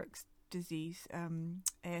Lou Gehrig's disease,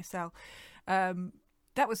 ASL.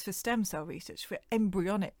 That was for stem cell research, for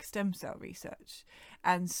embryonic stem cell research.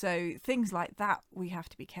 And so things like that we have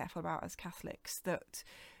to be careful about as Catholics, that,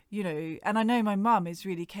 and I know my mum is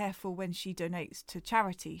really careful when she donates to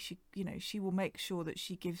charity. She will make sure that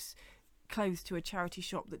she gives clothes to a charity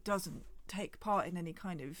shop that doesn't take part in any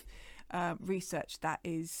kind of research that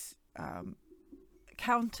is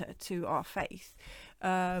counter to our faith.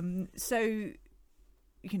 Because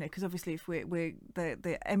obviously if we're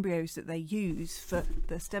the embryos that they use for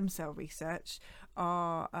the stem cell research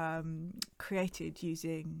are created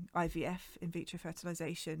using IVF, in vitro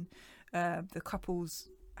fertilization. The couples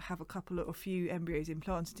have a few embryos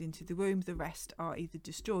implanted into the womb. The rest are either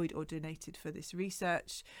destroyed or donated for this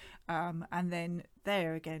research, and then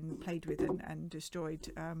they're again played with and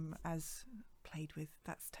destroyed as played with.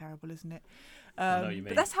 That's terrible, isn't it? I know what you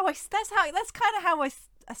mean. But that's kind of how I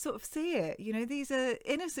sort of see it. You know, these are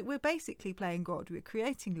innocent. We're basically playing God. We're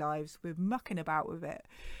creating lives. We're mucking about with it.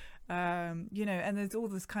 You know, and there's all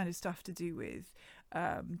this kind of stuff to do with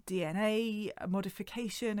DNA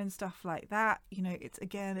modification and stuff like that. You know,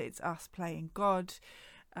 it's us playing God.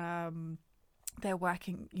 They're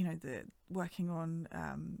working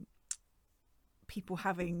on people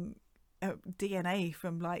having DNA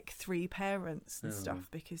from like 3 parents and stuff,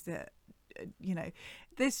 because they're, you know,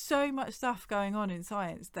 there's so much stuff going on in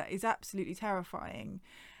science that is absolutely terrifying,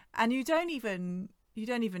 and you don't even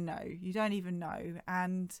know.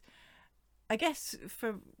 And I guess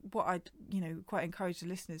for what I'd, you know, quite encourage the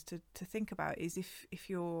listeners to think about is if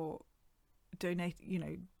you're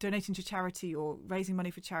donating to charity or raising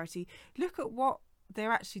money for charity, look at what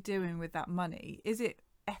they're actually doing with that money. Is it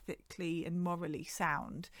ethically and morally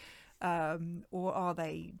sound, or are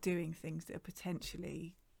they doing things that are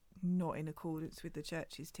potentially not in accordance with the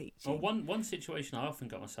church's teaching? Well, one situation I often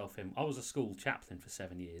got myself in, I was a school chaplain for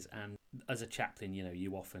 7 years, and as a chaplain, you know,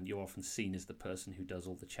 you're often seen as the person who does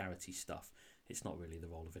all the charity stuff. It's not really the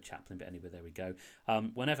role of a chaplain, but anyway, there we go.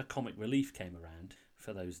 Whenever Comic Relief came around,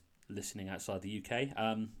 for those listening outside the UK,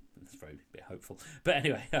 that's very bit hopeful. But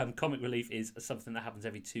anyway, Comic Relief is something that happens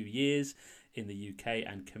every 2 years in the UK,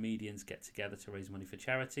 and comedians get together to raise money for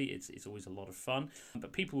charity. It's always a lot of fun.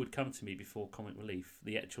 But people would come to me before Comic Relief,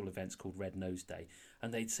 the actual event's called Red Nose Day,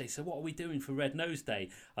 and they'd say, "So what are we doing for Red Nose Day?"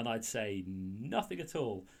 And I'd say, "Nothing at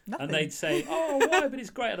all." Nothing. And they'd say, "Oh, why? But it's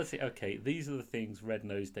great." And I'd say, "Okay, these are the things Red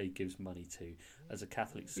Nose Day gives money to. As a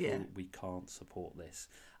Catholic school, we can't support this."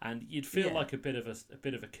 And you'd feel like a bit of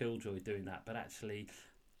a killjoy doing that, but actually,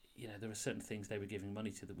 you know, there are certain things they were giving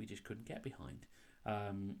money to that we just couldn't get behind.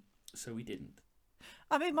 So we didn't.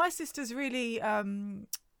 I mean, my sister's really... I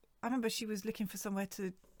remember she was looking for somewhere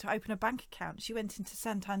to open a bank account. She went into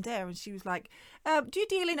Santander and she was like, "Do you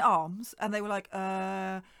deal in arms?" And they were like,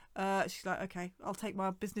 she's like, "Okay, I'll take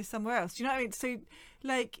my business somewhere else." Do you know what I mean? So,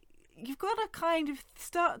 like, you've got to kind of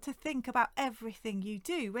start to think about everything you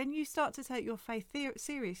do. When you start to take your faith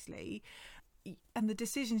seriously and the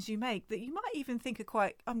decisions you make, that you might even think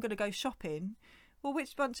I'm going to go shopping. Well,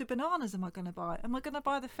 which bunch of bananas am I going to buy? Am I going to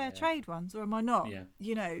buy the fair trade ones, or am I not? Yeah.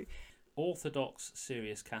 You know, Orthodox,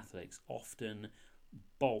 serious Catholics often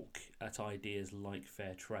balk at ideas like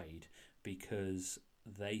fair trade because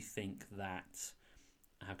they think that,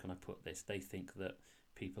 how can I put this? They think that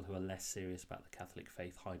people who are less serious about the Catholic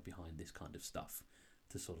faith hide behind this kind of stuff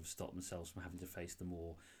to sort of stop themselves from having to face the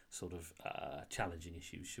more sort of challenging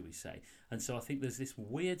issues, shall we say. And so I think there's this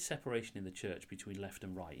weird separation in the church between left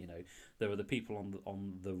and right. You know, there are the people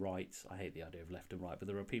on the right, I hate the idea of left and right, but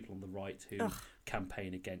there are people on the right who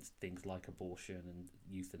campaign against things like abortion and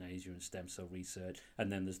euthanasia and stem cell research,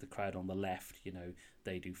 and then there's the crowd on the left, you know,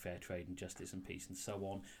 they do fair trade and justice and peace and so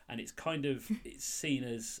on, and it's kind of it's seen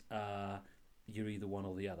as you're either one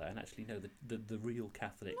or the other. And actually, no, the real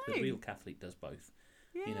Catholic, the real Catholic does both.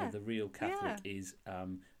 Yeah. You know, the real Catholic is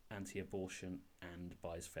anti-abortion and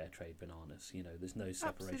buys fair trade bananas. You know, there's no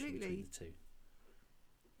separation between the two.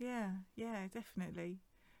 Yeah, definitely.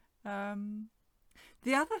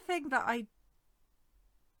 The other thing that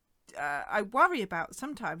I worry about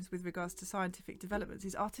sometimes with regards to scientific developments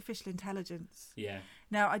is artificial intelligence. Yeah.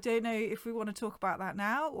 Now, I don't know if we want to talk about that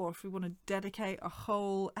now, or if we want to dedicate a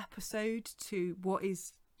whole episode to what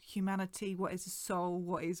is humanity, what is a soul,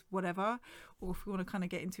 what is whatever, or if we want to kind of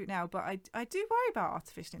get into it now. But I do worry about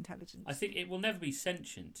artificial intelligence. I think it will never be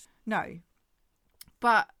sentient. No.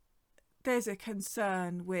 But there's a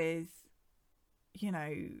concern with, you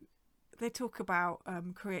know, they talk about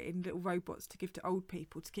creating little robots to give to old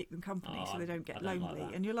people to keep them company so they don't get lonely.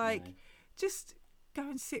 And you're like, just go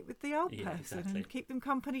and sit with the old person and keep them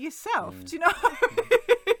company yourself. Yeah. Do you know?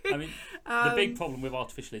 I mean, the big problem with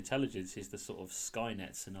artificial intelligence is the sort of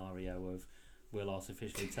Skynet scenario of will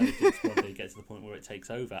artificial intelligence one day get to the point where it takes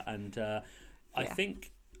over? And I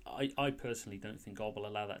think, I personally don't think God will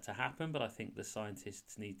allow that to happen, but I think the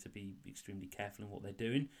scientists need to be extremely careful in what they're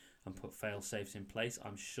doing and put fail-safes in place.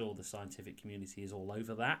 I'm sure the scientific community is all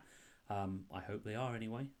over that. I hope they are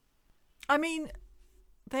anyway. I mean,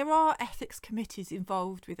 there are ethics committees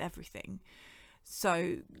involved with everything.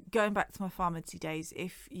 So going back to my pharmacy days,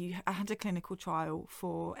 if you had a clinical trial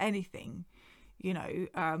for anything, you know,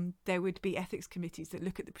 there would be ethics committees that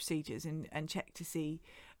look at the procedures and check to see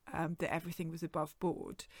that everything was above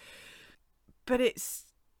board. But it's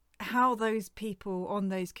how those people on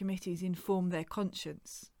those committees inform their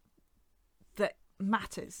conscience that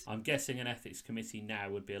matters. I'm guessing an ethics committee now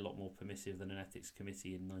would be a lot more permissive than an ethics committee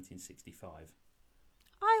in 1965.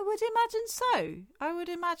 I would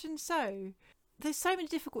imagine so. There's so many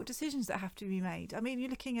difficult decisions that have to be made. I mean,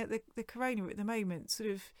 you're looking at the corona at the moment. Sort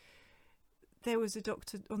of, there was a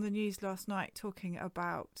doctor on the news last night talking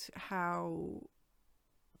about how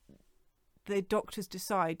the doctors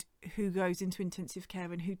decide who goes into intensive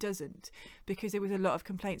care and who doesn't, because there was a lot of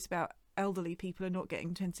complaints about elderly people are not getting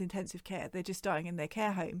into intensive care. They're just dying in their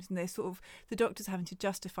care homes, and they're sort of, the doctors having to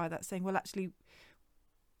justify that, saying, well, actually,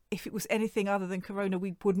 if it was anything other than corona,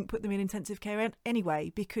 we wouldn't put them in intensive care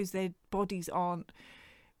anyway, because their bodies aren't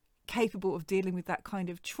capable of dealing with that kind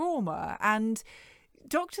of trauma. And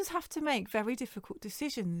doctors have to make very difficult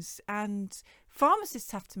decisions, and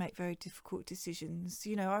pharmacists have to make very difficult decisions.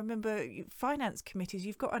 You know, I remember finance committees,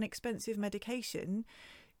 you've got an expensive medication,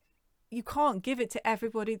 you can't give it to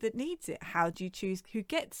everybody that needs it. How do you choose who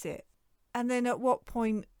gets it? And then at what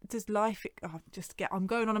point does life... I'm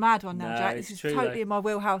going on a mad one now, Jack. This is true, totally in my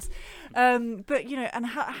wheelhouse. But, you know, and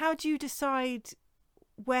how do you decide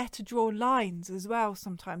where to draw lines as well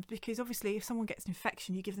sometimes? Because obviously if someone gets an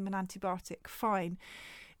infection, you give them an antibiotic, fine.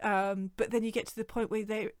 But then you get to the point where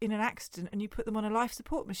they're in an accident and you put them on a life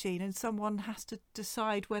support machine, and someone has to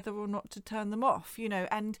decide whether or not to turn them off, you know.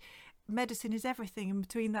 And medicine is everything in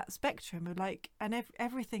between that spectrum of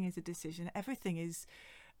everything is a decision. Everything is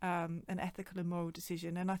an ethical and moral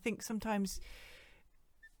decision. And I think sometimes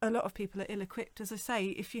a lot of people are ill-equipped. As I say,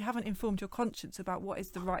 if you haven't informed your conscience about what is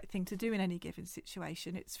the right thing to do in any given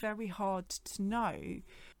situation, it's very hard to know,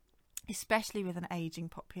 especially with an ageing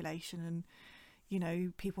population and, you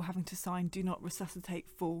know, people having to sign do not resuscitate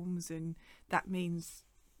forms, and that means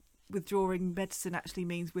withdrawing medicine actually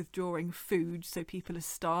means withdrawing food, so people are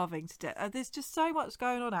starving to death. There's just so much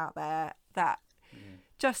going on out there that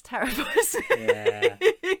just terrifies me. Yeah.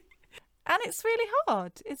 And it's really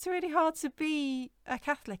hard. It's really hard to be a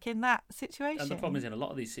Catholic in that situation. And the problem is, in a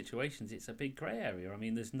lot of these situations, it's a big grey area. I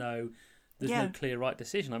mean, there's no clear right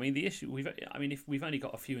decision. I mean, the issue if we've only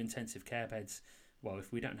got a few intensive care beds, well,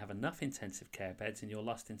 if we don't have enough intensive care beds, in your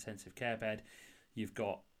last intensive care bed, you've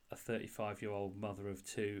got a 35-year-old mother of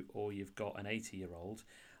two, or you've got an 80-year-old.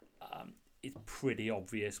 It's pretty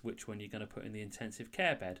obvious which one you're going to put in the intensive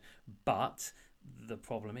care bed. But the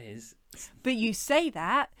problem is... But you say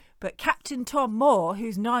that, but Captain Tom Moore,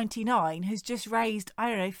 who's 99, has just raised, I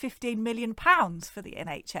don't know, £15 million for the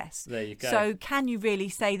NHS. There you go. So can you really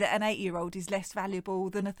say that an 8-year-old is less valuable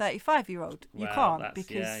than a 35-year-old? You can't,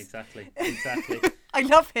 because... Yeah, exactly. I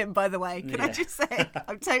love him, by the way. Can I just say?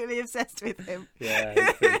 I'm totally obsessed with him.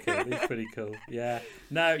 Yeah, he's pretty cool. Yeah.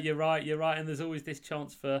 No, you're right. And there's always this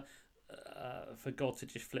chance for God to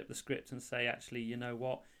just flip the script and say, actually, you know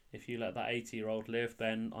what? If you let that 80-year-old live,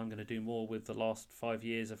 then I'm going to do more with the last 5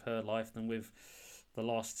 years of her life than with the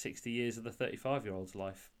last 60 years of the 35-year-old's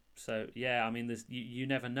life. So, yeah, I mean, you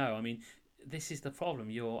never know. I mean, this is the problem.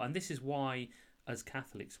 And this is why, as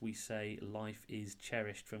Catholics, we say life is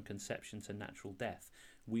cherished from conception to natural death.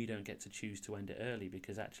 We don't get to choose to end it early,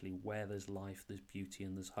 because actually where there's life, there's beauty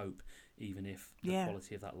and there's hope, even if the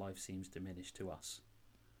quality of that life seems diminished to us.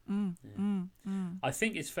 I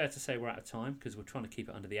think it's fair to say we're out of time, because we're trying to keep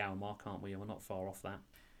it under the hour mark, aren't we? And we're not far off that.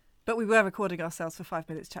 But we were recording ourselves for 5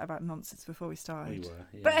 minutes chat about nonsense before we started. We were,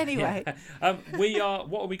 yeah. But anyway.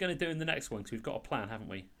 What are we going to do in the next one? Because we've got a plan, haven't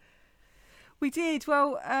we? We did.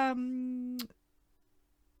 Well,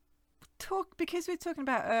 because we're talking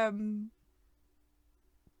about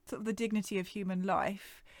sort of the dignity of human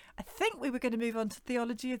life, I think we were going to move on to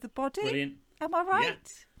theology of the body. Brilliant. Am I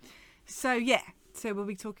right? Yeah. So we'll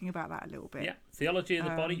be talking about that a little bit. Yeah, theology of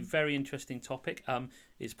the body, very interesting topic.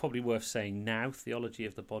 It's probably worth saying now, theology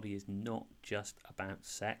of the body is not just about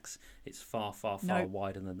sex. It's far, far, far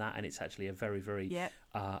wider than that, and it's actually a very, very,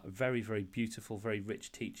 very, very beautiful, very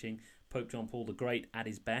rich teaching. Pope John Paul the Great at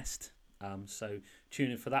his best. So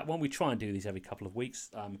tune in for that one. We try and do these every couple of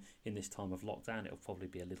weeks. In this time of lockdown, it'll probably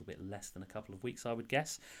be a little bit less than a couple of weeks, I would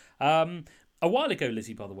guess. A while ago,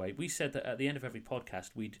 Lizzie, by the way, we said that at the end of every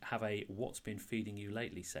podcast, we'd have a What's Been Feeding You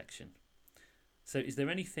Lately section. So is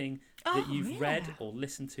there anything that you've read or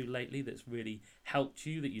listened to lately that's really helped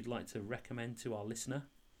you that you'd like to recommend to our listener?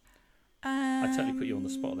 I totally put you on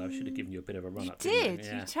the spot there. I should have given you a bit of a run-up. You did.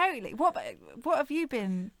 Yeah. You totally. What have you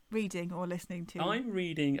been reading or listening to? I'm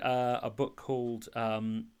reading a book called...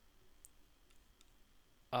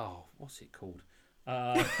 what's it called?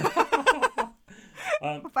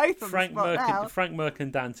 Both on the spot now. Frank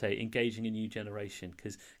Mercandante, Engaging a New Generation,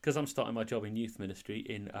 because I'm starting my job in youth ministry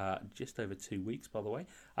in just over 2 weeks, by the way.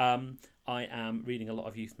 I am reading a lot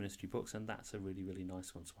of youth ministry books, and that's a really, really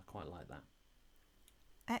nice one, so I quite like that.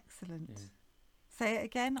 Excellent. Yeah. Say it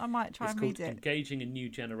again. I might try and read it. Engaging a New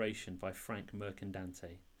Generation by Frank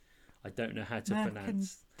Mercandante. I don't know how to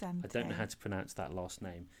pronounce that last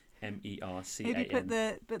name. Mercan. Maybe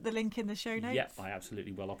put the link in the show notes. Yeah, I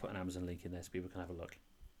absolutely will. I'll put an Amazon link in there so people can have a look.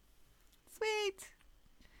 Sweet.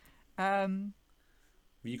 Have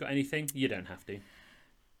you got anything? You don't have to.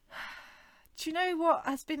 Do you know what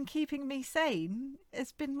has been keeping me sane?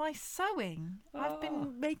 It's been my sewing. I've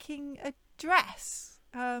been making a dress.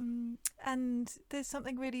 And there's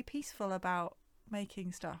something really peaceful about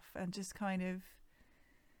making stuff and just kind of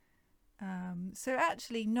so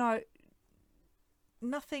actually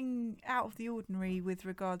nothing out of the ordinary with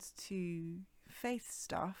regards to faith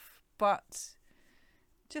stuff, but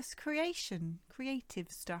just creative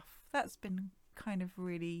stuff. That's been kind of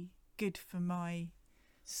really good for my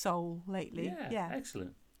soul lately. Yeah.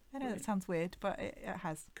 Excellent. I know that sounds weird, but it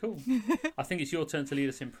has. Cool. I think it's your turn to lead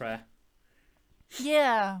us in prayer.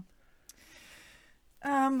 Yeah.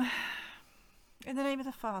 In the name of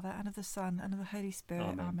the Father, and of the Son, and of the Holy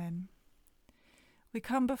Spirit. Amen. We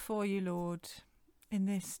come before you, Lord, in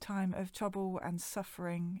this time of trouble and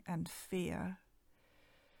suffering and fear,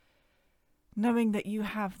 knowing that you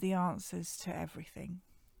have the answers to everything.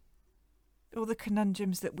 All the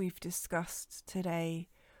conundrums that we've discussed today,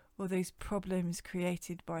 all those problems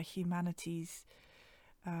created by humanity's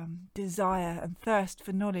desire and thirst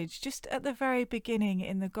for knowledge. Just at the very beginning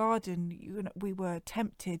in the garden, we were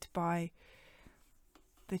tempted by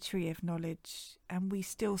the tree of knowledge, and we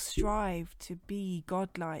still strive to be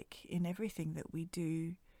godlike in everything that we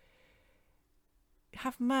do.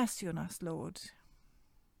 Have mercy on us, Lord.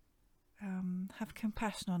 Have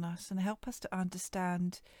compassion on us and help us to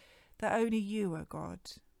understand that only you are God,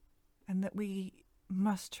 and that we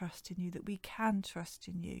must trust in you, that we can trust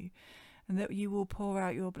in you, and that you will pour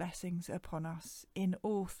out your blessings upon us in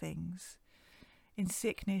all things, in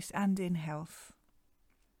sickness and in health,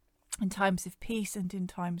 in times of peace and in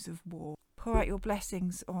times of war. Pour out your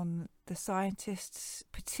blessings on the scientists,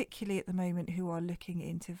 particularly at the moment, who are looking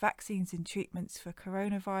into vaccines and treatments for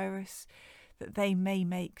coronavirus, that they may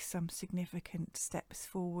make some significant steps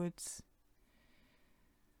forwards,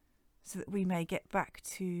 so that we may get back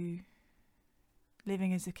to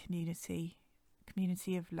living as a community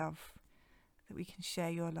of love, that we can share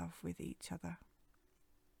your love with each other.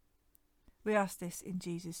 We ask this in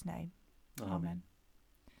Jesus' name. Amen.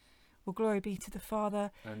 Well, glory be to the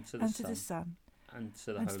Father, and to the Son, and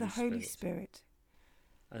to the Holy Spirit,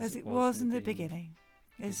 as it was in the beginning,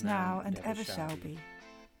 is now, and ever shall be,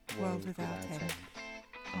 world without end.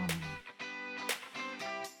 Amen.